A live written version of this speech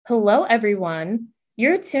Hello, everyone.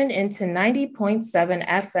 You're tuned into 90.7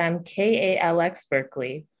 FM KALX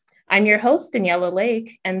Berkeley. I'm your host, Daniela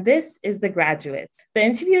Lake, and this is The Graduates, the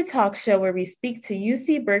interview talk show where we speak to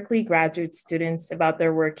UC Berkeley graduate students about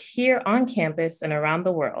their work here on campus and around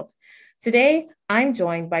the world. Today, I'm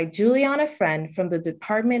joined by Juliana Friend from the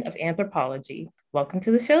Department of Anthropology. Welcome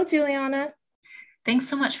to the show, Juliana. Thanks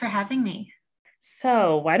so much for having me.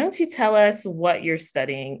 So, why don't you tell us what you're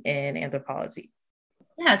studying in anthropology?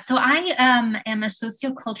 Yeah, so I am a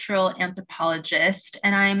sociocultural anthropologist,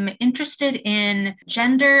 and I'm interested in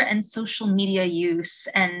gender and social media use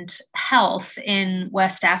and health in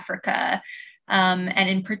West Africa. And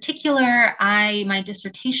in particular, my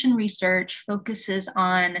dissertation research focuses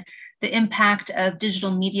on the impact of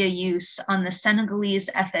digital media use on the Senegalese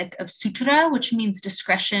ethic of sutura, which means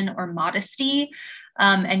discretion or modesty,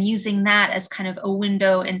 and using that as kind of a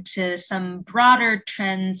window into some broader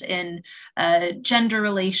trends in gender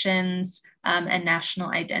relations and national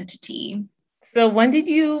identity. So when did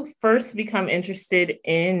you first become interested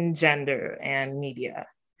in gender and media?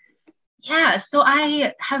 Yeah, so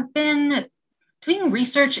I have been doing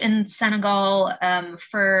research in Senegal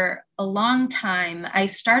for a long time. I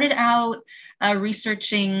started out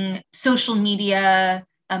researching social media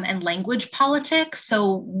and language politics.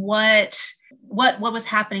 So what was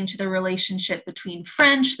happening to the relationship between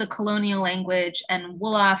French, the colonial language, and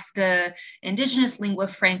Wolof, the indigenous lingua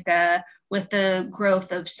franca, with the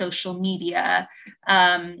growth of social media,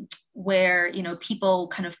 where people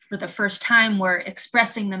kind of for the first time were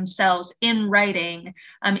expressing themselves in writing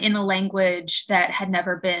in a language that had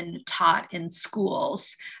never been taught in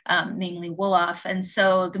schools, namely Wolof. And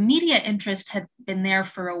so the media interest had been there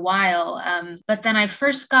for a while, but then I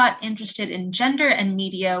first got interested in gender and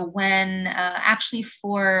media when actually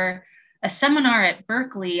for a seminar at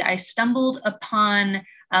Berkeley, I stumbled upon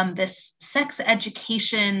this sex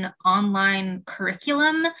education online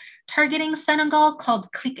curriculum targeting Senegal called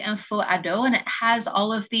Click Info Ado, and it has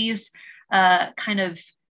all of these kind of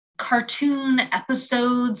cartoon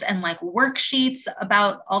episodes and like worksheets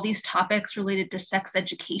about all these topics related to sex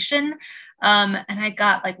education. And I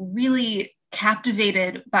got like really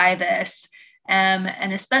captivated by this,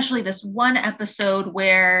 and especially this one episode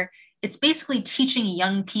where it's basically teaching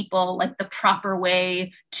young people like the proper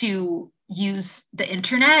way to use the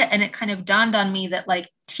internet. And it kind of dawned on me that like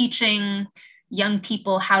teaching young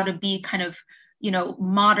people how to be kind of,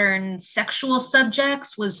 modern sexual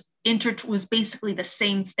subjects was basically the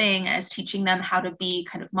same thing as teaching them how to be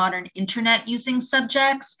kind of modern internet using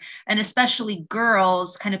subjects, and especially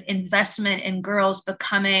girls, kind of investment in girls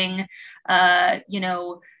becoming,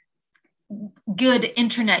 good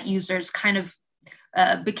internet users kind of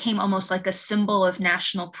became almost like a symbol of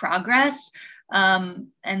national progress.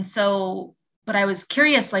 But I was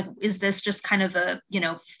curious, like, is this just kind of a,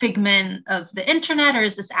 figment of the internet, or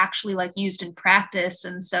is this actually like used in practice?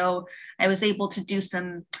 And so I was able to do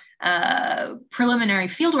some preliminary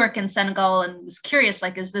fieldwork in Senegal and was curious,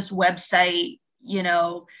 like, is this website,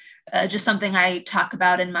 just something I talk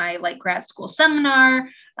about in my like grad school seminar,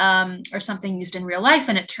 or something used in real life.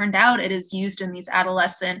 And it turned out it is used in these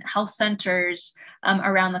adolescent health centers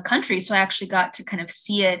around the country. So I actually got to kind of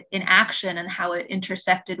see it in action and how it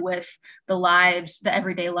intersected with the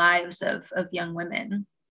everyday lives of young women.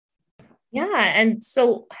 Yeah, and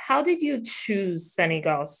so how did you choose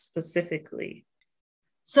Senegal specifically?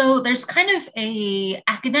 So there's kind of a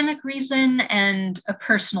academic reason and a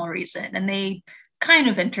personal reason, and they kind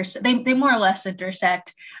of intersect, they more or less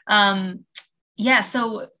intersect.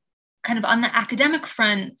 So kind of on the academic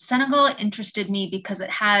front, Senegal interested me because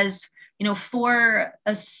it has, for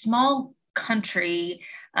a small country,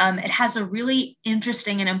 it has a really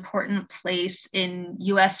interesting and important place in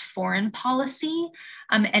US foreign policy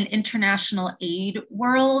and international aid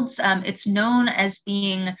worlds. It's known as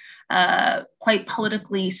being quite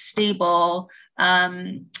politically stable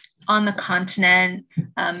on the continent,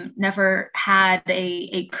 never had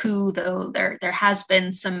a coup, though there has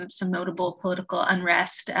been some notable political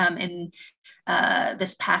unrest in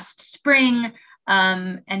this past spring,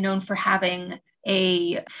 and known for having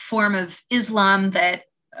a form of Islam that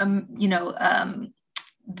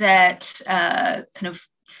kind of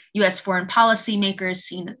U.S. foreign policy makers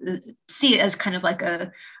see it as kind of like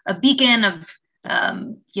a beacon of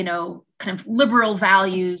kind of liberal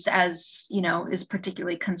values, as is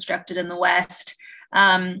particularly constructed in the West.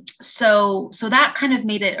 So that kind of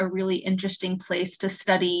made it a really interesting place to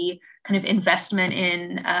study kind of investment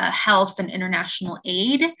in health and international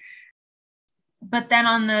aid. But then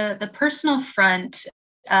on the personal front,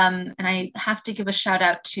 and I have to give a shout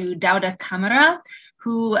out to Dauda Camara,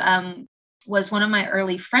 who was one of my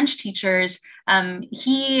early French teachers.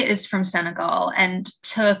 He is from Senegal and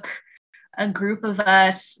took a group of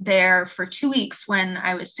us there for 2 weeks when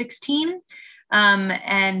I was 16.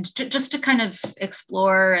 And just to kind of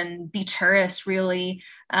explore and be tourists, really.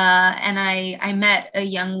 And I met a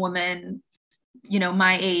young woman,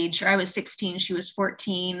 my age. I was 16, she was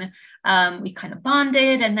 14. We kind of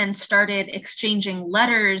bonded and then started exchanging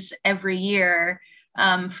letters every year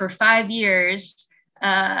for 5 years.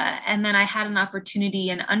 And then I had an opportunity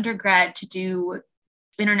in undergrad to do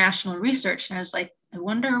international research. And I was like, I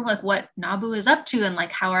wonder what Nabu is up to and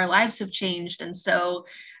like how our lives have changed. And so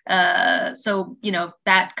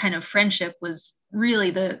that kind of friendship was really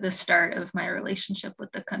the start of my relationship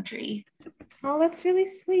with the country. Oh, that's really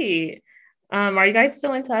sweet. Are you guys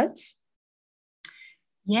still in touch?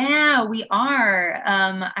 Yeah, we are.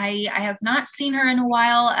 I have not seen her in a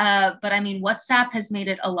while, but I mean, WhatsApp has made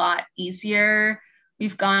it a lot easier.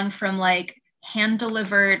 We've gone from like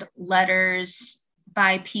hand-delivered letters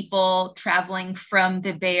by people traveling from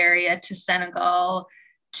the Bay Area to Senegal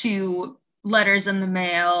to letters in the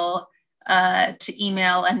mail, to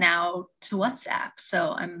email, and now to WhatsApp.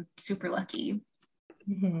 So I'm super lucky.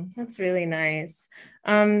 Mm-hmm. That's really nice.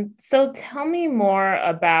 So tell me more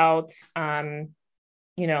about,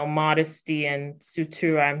 modesty and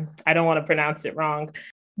sutura. I don't want to pronounce it wrong.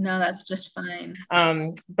 No, that's just fine.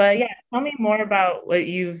 But yeah, tell me more about what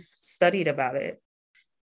you've studied about it.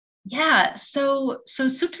 Yeah, so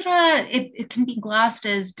sutura, it can be glossed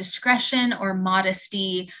as discretion or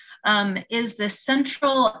modesty, is the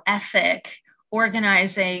central ethic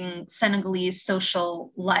organizing Senegalese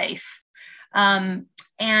social life. And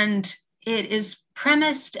it is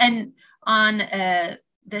premised on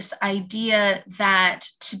this idea that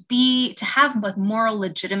to have like moral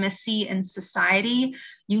legitimacy in society,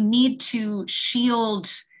 you need to shield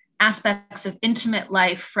aspects of intimate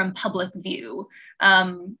life from public view.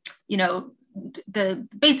 The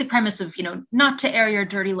basic premise of, not to air your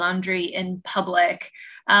dirty laundry in public.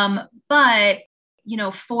 But,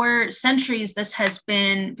 for centuries, this has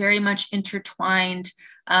been very much intertwined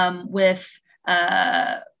with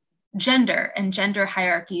gender and gender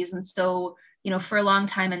hierarchies. And so, for a long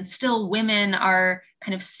time, and still women are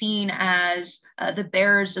kind of seen as the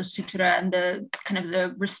bearers of sutura, and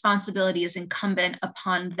the responsibility is incumbent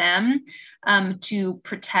upon them to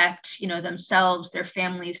protect, themselves, their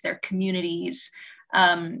families, their communities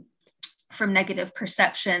from negative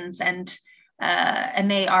perceptions. And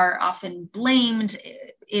they are often blamed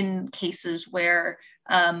in cases where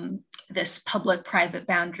this public-private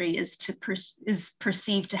boundary is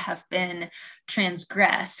perceived to have been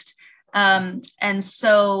transgressed. And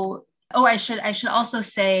so, I should also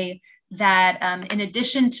say that in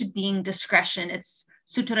addition to being discretion,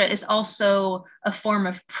 sutura is also a form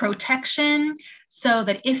of protection, so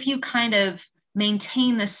that if you kind of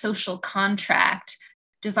maintain this social contract,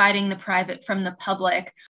 dividing the private from the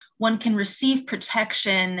public, one can receive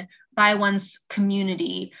protection by one's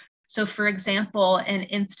community. So, for example, in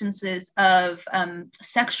instances of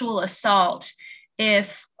sexual assault,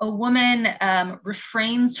 if a woman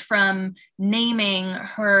refrains from naming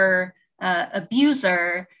her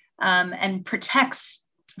abuser and protects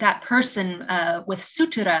that person with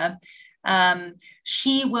sutura,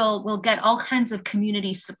 she will get all kinds of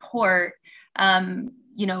community support,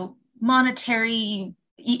 monetary,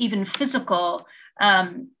 even physical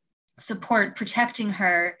support protecting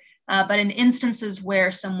her. But in instances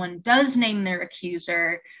where someone does name their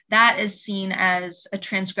accuser, that is seen as a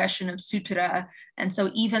transgression of sutura. And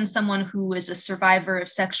so even someone who is a survivor of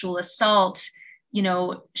sexual assault,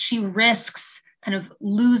 she risks kind of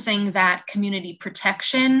losing that community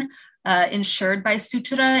protection ensured by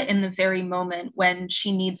sutura in the very moment when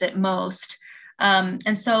she needs it most.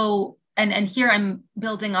 And here I'm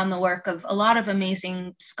building on the work of a lot of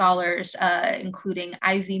amazing scholars, including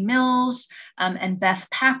Ivy Mills and Beth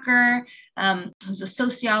Packer, who's a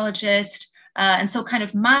sociologist. And so kind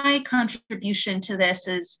of my contribution to this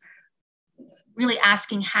is really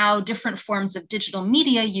asking how different forms of digital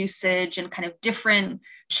media usage and kind of different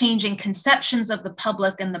changing conceptions of the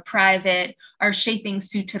public and the private are shaping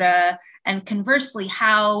sutura, and conversely,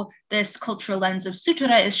 how this cultural lens of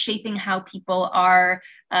sutura is shaping how people are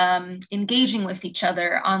engaging with each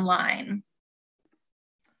other online.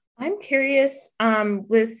 I'm curious,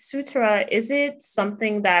 with sutura, is it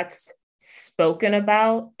something that's spoken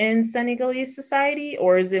about in Senegalese society,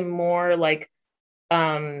 or is it more like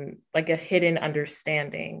a hidden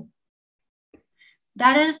understanding?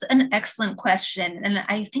 That is an excellent question. And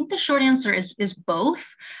I think the short answer is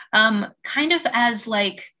both. Kind of as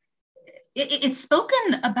like, it's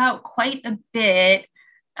spoken about quite a bit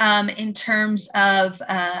in terms of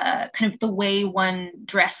kind of the way one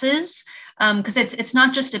dresses, because it's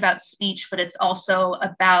not just about speech, but it's also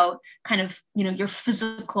about kind of, your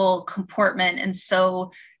physical comportment. And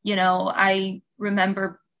so, I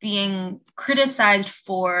remember being criticized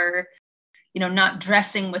for, not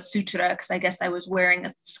dressing with sutura, because I guess I was wearing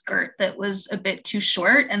a skirt that was a bit too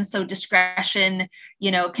short. And so discretion,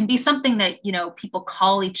 can be something that, people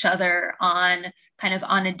call each other on kind of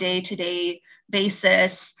on a day-to-day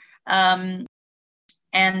basis. And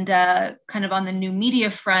kind of on the new media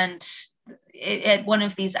front, at one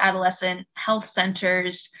of these adolescent health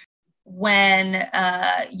centers, when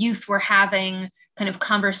youth were having kind of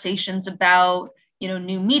conversations about,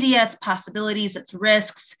 new media, its possibilities, its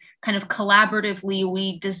risks, kind of collaboratively,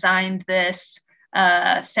 we designed this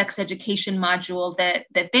sex education module that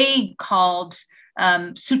they called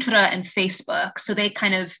Sutura and Facebook. So they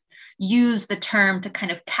kind of use the term to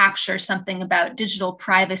kind of capture something about digital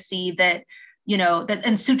privacy that,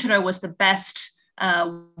 and Sutura was the best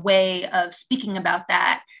way of speaking about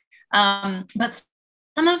that. But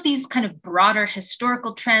some of these kind of broader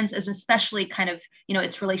historical trends, as especially kind of,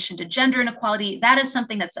 its relation to gender inequality, that is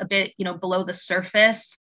something that's a bit, below the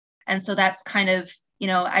surface. And so that's kind of,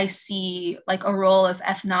 I see like a role of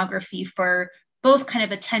ethnography for both kind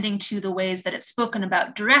of attending to the ways that it's spoken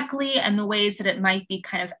about directly and the ways that it might be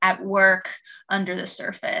kind of at work under the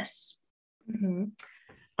surface. Mm-hmm.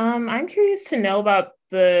 I'm curious to know about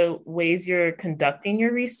the ways you're conducting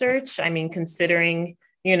your research. I mean, considering,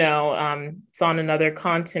 it's on another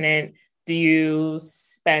continent, do you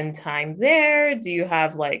spend time there? Do you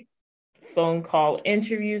have like phone call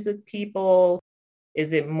interviews with people?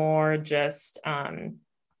 Is it more just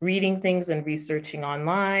reading things and researching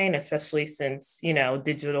online, especially since,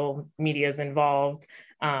 digital media is involved?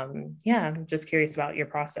 I'm just curious about your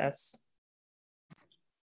process.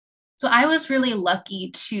 So I was really lucky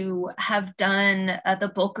to have done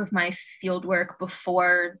the bulk of my fieldwork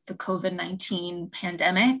before the COVID-19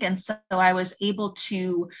 pandemic. And so I was able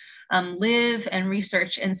to live and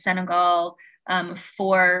research in Senegal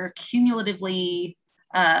for cumulatively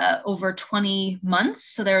over 20 months.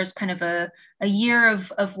 So there was kind of a year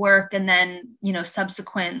of work and then,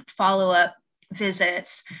 subsequent follow-up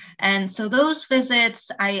visits. And so those visits,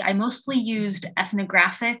 I mostly used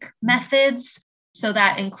ethnographic methods. So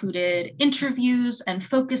that included interviews and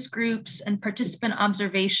focus groups and participant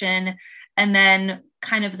observation. And then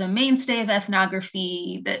kind of the mainstay of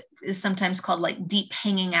ethnography that is sometimes called like deep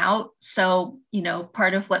hanging out. So,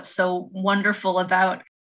 part of what's so wonderful about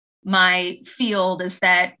my field is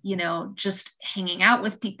that, just hanging out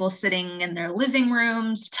with people, sitting in their living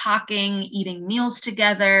rooms, talking, eating meals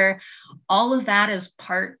together, all of that is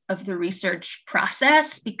part of the research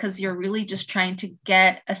process because you're really just trying to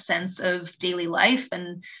get a sense of daily life.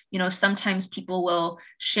 And, sometimes people will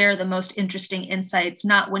share the most interesting insights,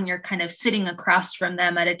 not when you're kind of sitting across from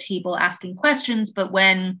them at a table asking questions, but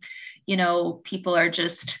when, people are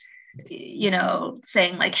just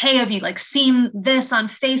saying like, hey, have you like seen this on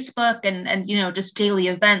Facebook? And just daily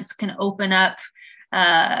events can open up,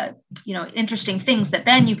 interesting things that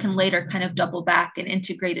then you can later kind of double back and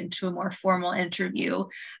integrate into a more formal interview.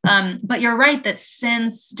 But you're right that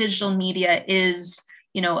since digital media is,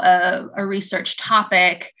 a research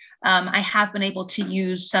topic, I have been able to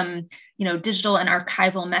use some, digital and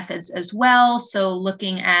archival methods as well. So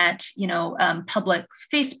looking at, public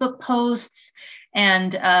Facebook posts,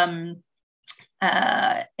 and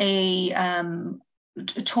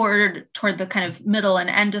toward the kind of middle and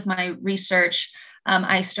end of my research,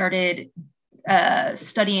 I started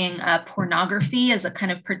studying pornography as a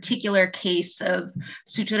kind of particular case of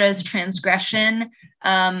Sutura's transgression.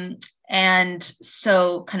 And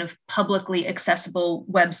so kind of publicly accessible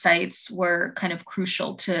websites were kind of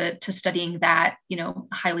crucial to studying that,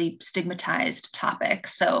 highly stigmatized topic.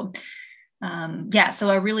 So so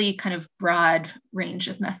a really kind of broad range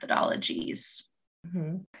of methodologies.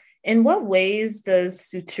 Mm-hmm. In what ways does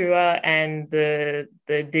Sutura and the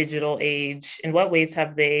digital age, in what ways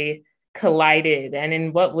have they collided? And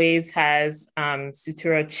in what ways has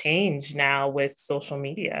Sutura changed now with social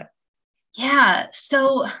media? Yeah,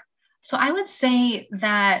 so I would say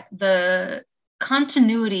that the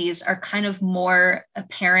continuities are kind of more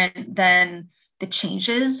apparent than the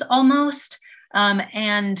changes almost.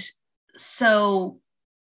 And so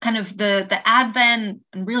kind of the advent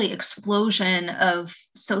and really explosion of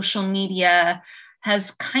social media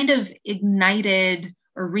has kind of ignited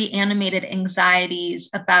or reanimated anxieties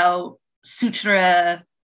about Sutura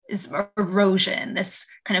is erosion, this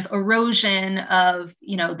kind of erosion of,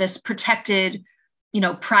 this protected,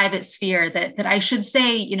 private sphere that I should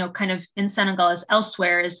say, kind of in Senegal as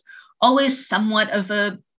elsewhere is always somewhat of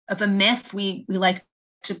a of a myth. We like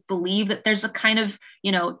to believe that there's a kind of,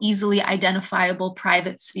 easily identifiable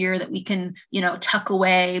private sphere that we can, tuck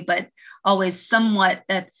away, but always somewhat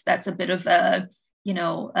that's a bit of a,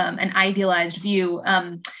 an idealized view.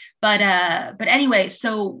 But anyway,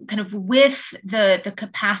 so kind of with the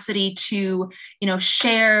capacity to,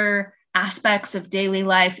 share aspects of daily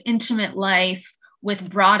life, intimate life with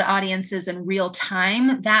broad audiences in real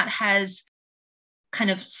time, that has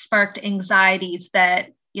kind of sparked anxieties that,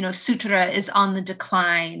 sutra is on the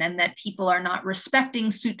decline, and that people are not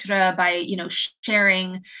respecting sutra by,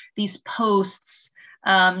 sharing these posts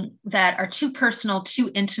that are too personal,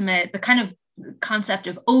 too intimate. The kind of concept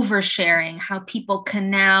of oversharing, how people can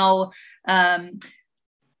now,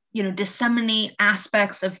 disseminate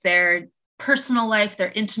aspects of their personal life,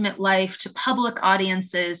 their intimate life to public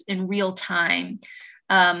audiences in real time.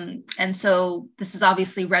 And so this is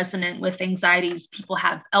obviously resonant with anxieties people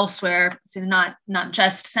have elsewhere, so not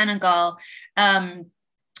just Senegal. But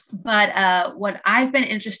what I've been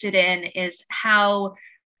interested in is how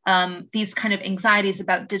these kind of anxieties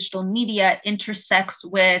about digital media intersects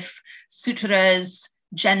with Sutra's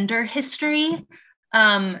gender history,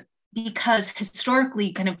 because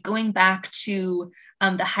historically, kind of going back to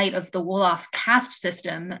the height of the Wolof caste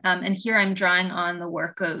system. And here I'm drawing on the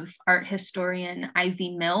work of art historian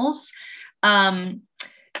Ivy Mills.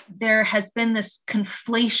 There has been this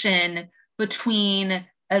conflation between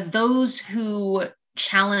those who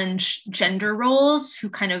challenge gender roles, who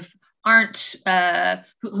kind of aren't,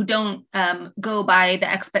 who don't go by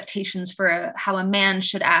the expectations for how a man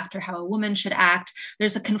should act or how a woman should act.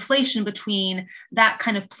 There's a conflation between that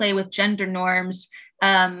kind of play with gender norms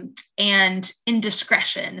and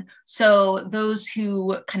indiscretion. So those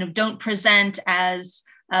who kind of don't present as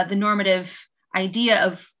the normative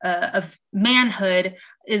idea of manhood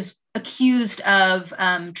is accused of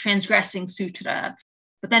transgressing sutra.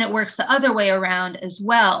 But then it works the other way around as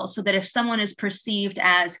well, so that if someone is perceived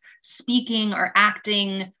as speaking or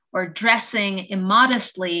acting or dressing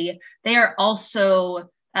immodestly, they are also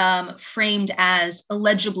framed as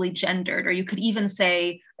illegibly gendered, or you could even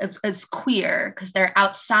say as queer, because they're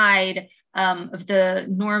outside of the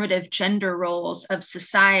normative gender roles of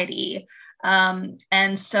society. And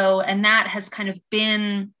that has kind of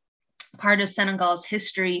been part of Senegal's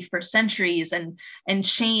history for centuries and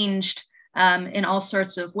changed in all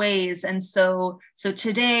sorts of ways. And so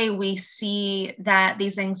today we see that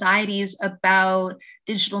these anxieties about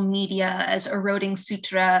digital media as eroding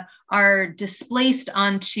sutra are displaced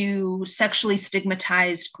onto sexually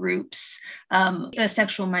stigmatized groups,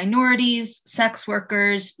 sexual minorities, sex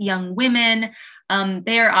workers, young women.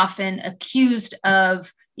 They are often accused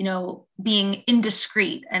of being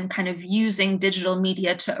indiscreet and kind of using digital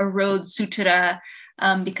media to erode sutra.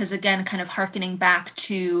 Because again, kind of hearkening back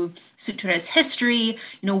to Sutra's history,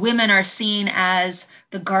 women are seen as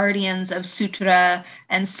the guardians of Sutra.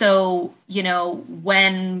 And so,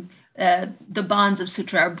 when the bonds of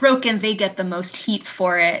Sutra are broken, they get the most heat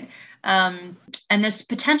for it. And this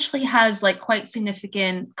potentially has quite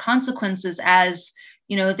significant consequences as,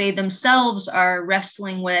 they themselves are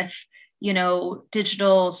wrestling with,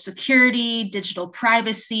 digital security, digital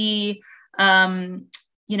privacy,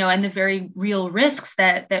 and the very real risks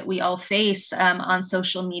that we all face on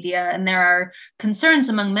social media. And there are concerns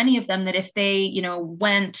among many of them that if they,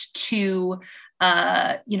 went to,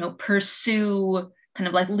 pursue kind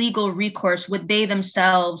of legal recourse, would they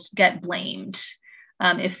themselves get blamed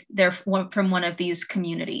if they're from one of these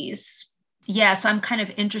communities? Yeah, so I'm kind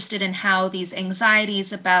of interested in how these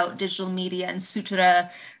anxieties about digital media and sutra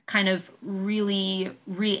kind of really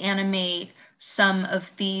reanimate some of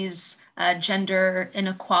these gender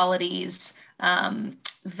inequalities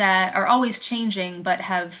that are always changing, but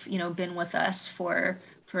have been with us for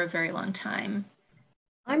a very long time.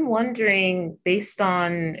 I'm wondering, based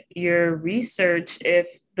on your research, if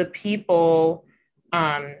the people,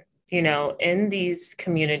 in these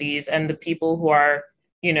communities and the people who are,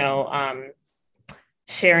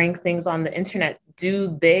 sharing things on the internet,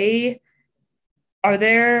 are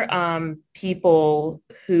there people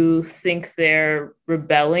who think they're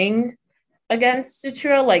rebelling against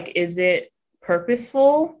sutra? Is it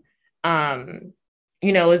purposeful? Are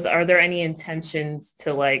there any intentions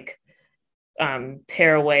to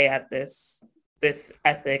tear away at this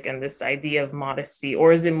ethic and this idea of modesty,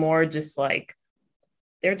 or is it more just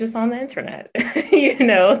they're just on the internet,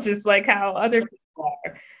 just like how other people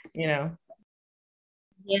are,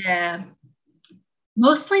 Yeah.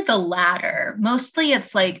 Mostly the latter. Mostly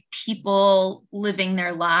it's people living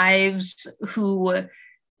their lives who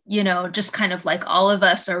just kind of like all of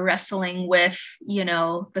us are wrestling with,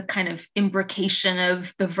 the kind of imbrication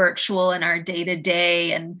of the virtual in our day to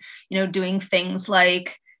day, and, doing things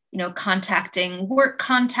like, contacting work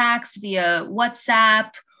contacts via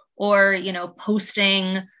WhatsApp, or,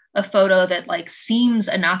 posting a photo that like seems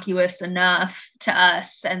innocuous enough to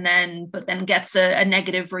us, but then gets a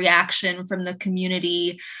negative reaction from the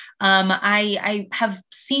community. I have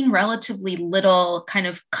seen relatively little kind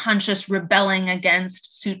of conscious rebelling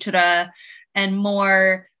against sutura, and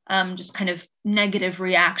more just kind of negative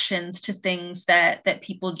reactions to things that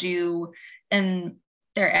people do in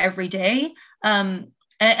their everyday.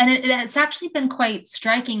 It's actually been quite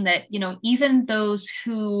striking that, even those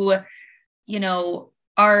who,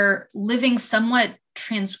 are living somewhat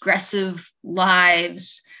transgressive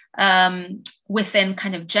lives within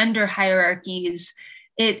kind of gender hierarchies,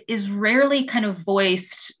 it is rarely kind of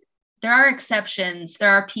voiced. There are exceptions.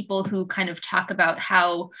 There are people who kind of talk about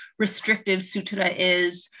how restrictive sutura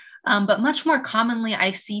is, but much more commonly,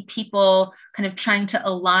 I see people kind of trying to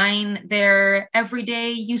align their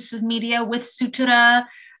everyday use of media with sutura,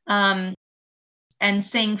 and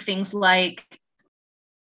saying things like,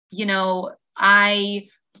 I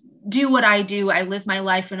do what I do. I live my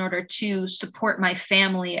life in order to support my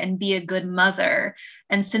family and be a good mother.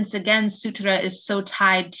 And since, again, sutura is so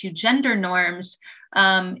tied to gender norms,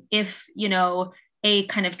 if, a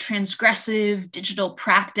kind of transgressive digital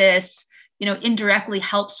practice, indirectly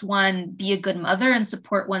helps one be a good mother and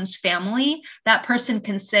support one's family, that person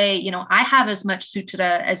can say, I have as much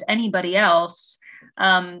sutura as anybody else.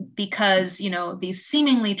 Because, these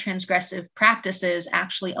seemingly transgressive practices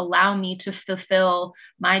actually allow me to fulfill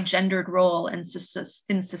my gendered role in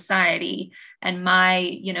society, and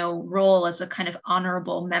my, role as a kind of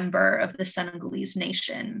honorable member of the Senegalese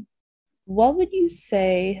nation. What would you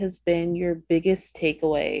say has been your biggest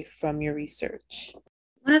takeaway from your research?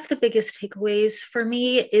 One of the biggest takeaways for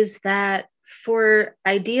me is that for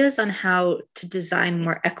ideas on how to design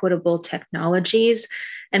more equitable technologies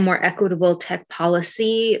and more equitable tech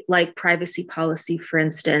policy, like privacy policy, for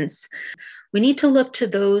instance, we need to look to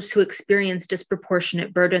those who experience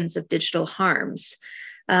disproportionate burdens of digital harms.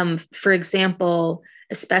 For example,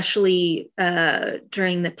 especially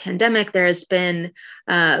during the pandemic, there has been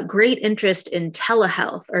great interest in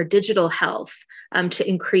telehealth or digital health to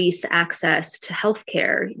increase access to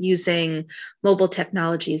healthcare using mobile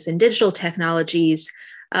technologies and digital technologies.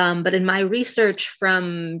 But in my research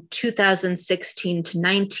from 2016 to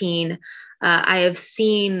 19, I have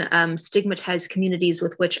seen stigmatized communities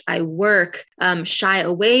with which I work shy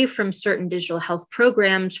away from certain digital health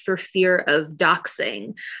programs for fear of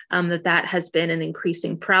doxing, that has been an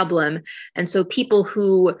increasing problem. And so people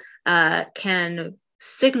who can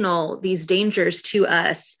signal these dangers to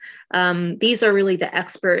us, these are really the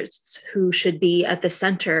experts who should be at the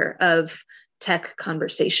center of tech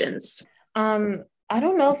conversations. I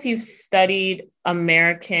don't know if you've studied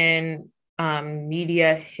American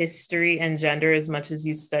media history and gender as much as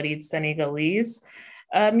you studied Senegalese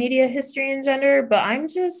media history and gender, but I'm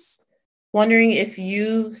just wondering if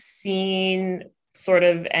you've seen sort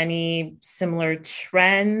of any similar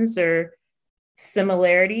trends or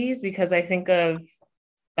similarities, because I think of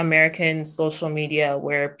American social media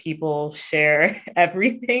where people share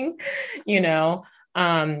everything,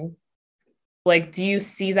 like, do you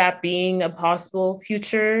see that being a possible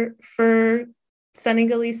future for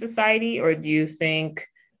Senegalese society, or do you think,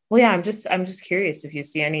 well, yeah, I'm just curious if you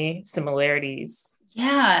see any similarities?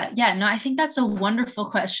 Yeah, no, I think that's a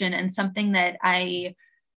wonderful question, and something that I,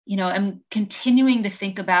 am continuing to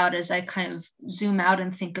think about as I kind of zoom out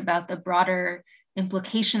and think about the broader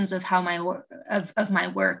implications of how my work of my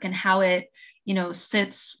work, and how it,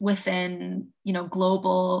 sits within,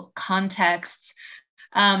 global contexts.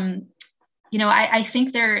 I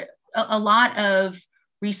think there a lot of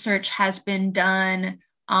research has been done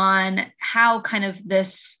on how kind of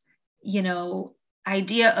this,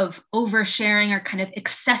 idea of oversharing or kind of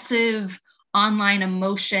excessive online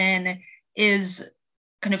emotion is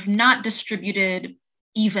kind of not distributed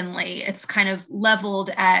evenly. It's kind of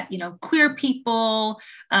leveled at, queer people,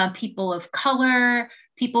 people of color,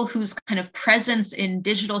 people whose kind of presence in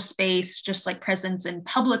digital space, just like presence in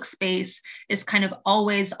public space, is kind of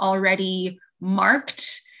always already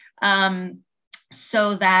marked.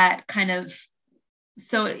 So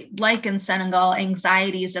like in Senegal,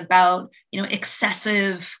 anxieties about,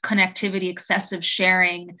 excessive connectivity, excessive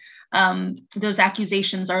sharing, those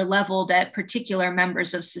accusations are leveled at particular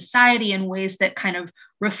members of society in ways that kind of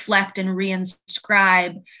reflect and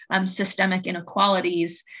reinscribe systemic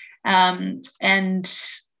inequalities. And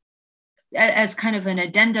as kind of an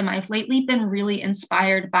addendum, I've lately been really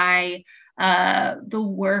inspired by the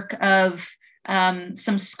work of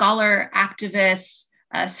some scholar activists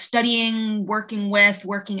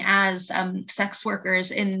working as sex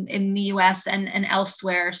workers in the US and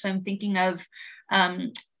elsewhere. So I'm thinking of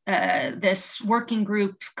this working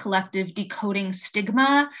group collective Decoding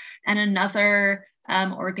Stigma and another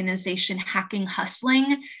organization Hacking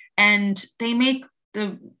Hustling. And they make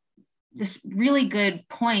this really good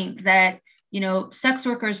point that, you know, sex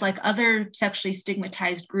workers, like other sexually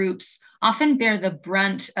stigmatized groups, often bear the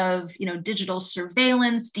brunt of, you know, digital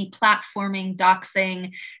surveillance, deplatforming,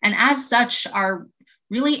 doxing, and as such are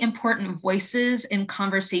really important voices in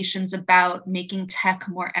conversations about making tech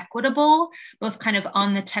more equitable, both kind of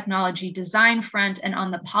on the technology design front and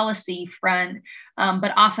on the policy front.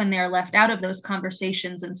 But often they're left out of those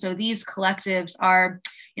conversations. And so these collectives are,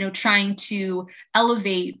 you know, trying to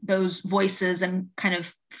elevate those voices and kind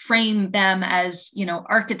of frame them as, you know,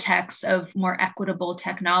 architects of more equitable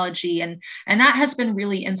technology. And that has been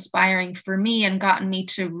really inspiring for me and gotten me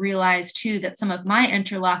to realize too that some of my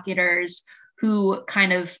interlocutors who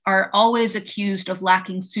kind of are always accused of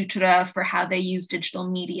lacking sutura for how they use digital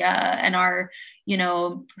media and are, you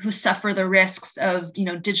know, who suffer the risks of, you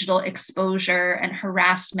know, digital exposure and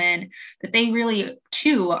harassment, that they really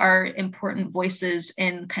too are important voices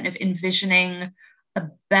in kind of envisioning a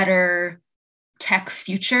better tech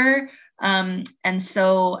future. And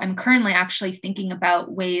so I'm currently actually thinking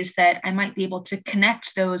about ways that I might be able to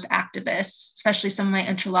connect those activists, especially some of my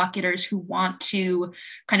interlocutors who want to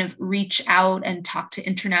kind of reach out and talk to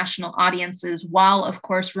international audiences while, of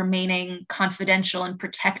course, remaining confidential and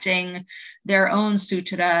protecting their own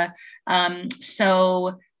sutura.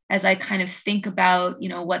 So as I kind of think about, you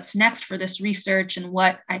know, what's next for this research and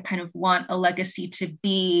what I kind of want a legacy to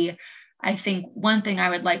be, I think one thing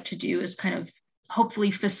I would like to do is kind of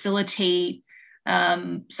hopefully facilitate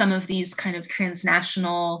some of these kind of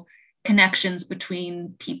transnational connections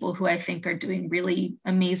between people who I think are doing really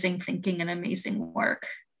amazing thinking and amazing work.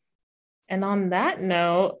 And on that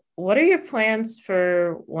note, what are your plans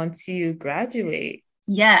for once you graduate?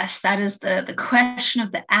 Yes, that is the question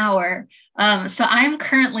of the hour. So I'm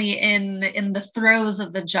currently in the throes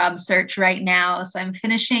of the job search right now. So I'm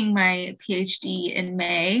finishing my PhD in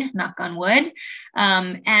May, knock on wood,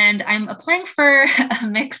 and I'm applying for a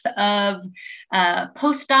mix of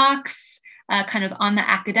postdocs, kind of on the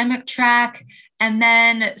academic track, and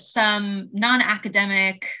then some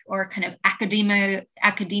non-academic or kind of academia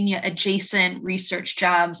adjacent research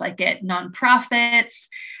jobs, like at nonprofits.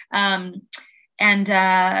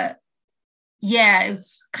 Yeah,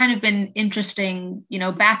 it's kind of been interesting. You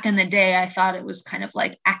know, back in the day, I thought it was kind of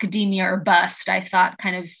like academia or bust. I thought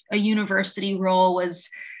kind of a university role was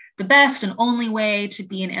the best and only way to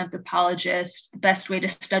be an anthropologist, the best way to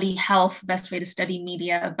study health, the best way to study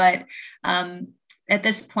media. But at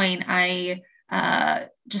this point, I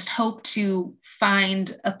just hope to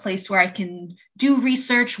find a place where I can do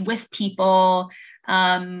research with people,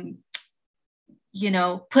 you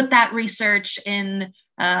know, put that research in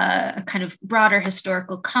a kind of broader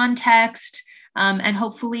historical context, and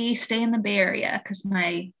hopefully stay in the Bay Area because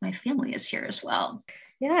my family is here as well.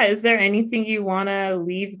 Yeah, is there anything you want to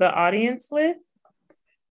leave the audience with?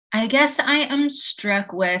 I guess I am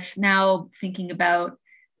struck with, now thinking about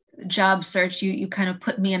job search, you kind of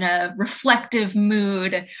put me in a reflective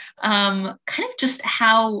mood, kind of just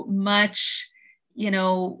how much, you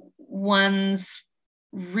know, one's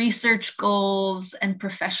research goals and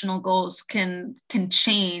professional goals can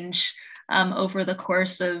change over the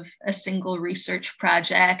course of a single research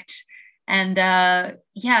project. And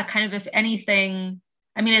yeah, kind of if anything,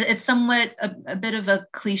 I mean, it's somewhat a bit of a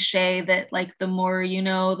cliche that like the more you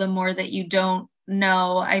know, the more that you don't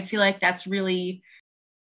know. I feel like that's really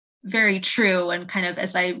very true. And kind of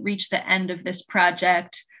as I reach the end of this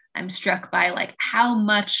project, I'm struck by like how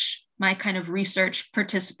much my kind of research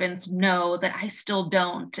participants know that I still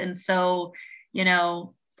don't. And so, you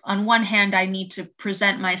know, on one hand, I need to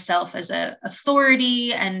present myself as an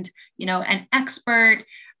authority and, you know, an expert.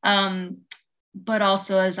 But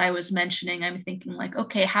also, as I was mentioning, I'm thinking like,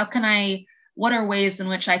 okay, what are ways in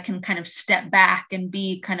which I can kind of step back and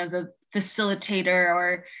be kind of a facilitator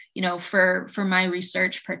or, you know, for my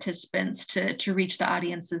research participants to reach the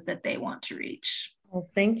audiences that they want to reach. Well,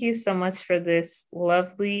 thank you so much for this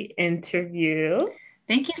lovely interview.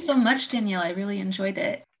 Thank you so much, Danielle. I really enjoyed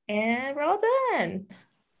it. And we're all done.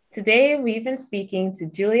 Today, we've been speaking to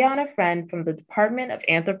Juliana Friend from the Department of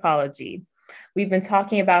Anthropology. We've been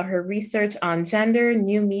talking about her research on gender,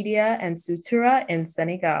 new media, and sutura in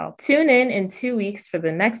Senegal. Tune in 2 weeks for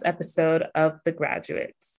the next episode of The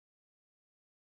Graduates.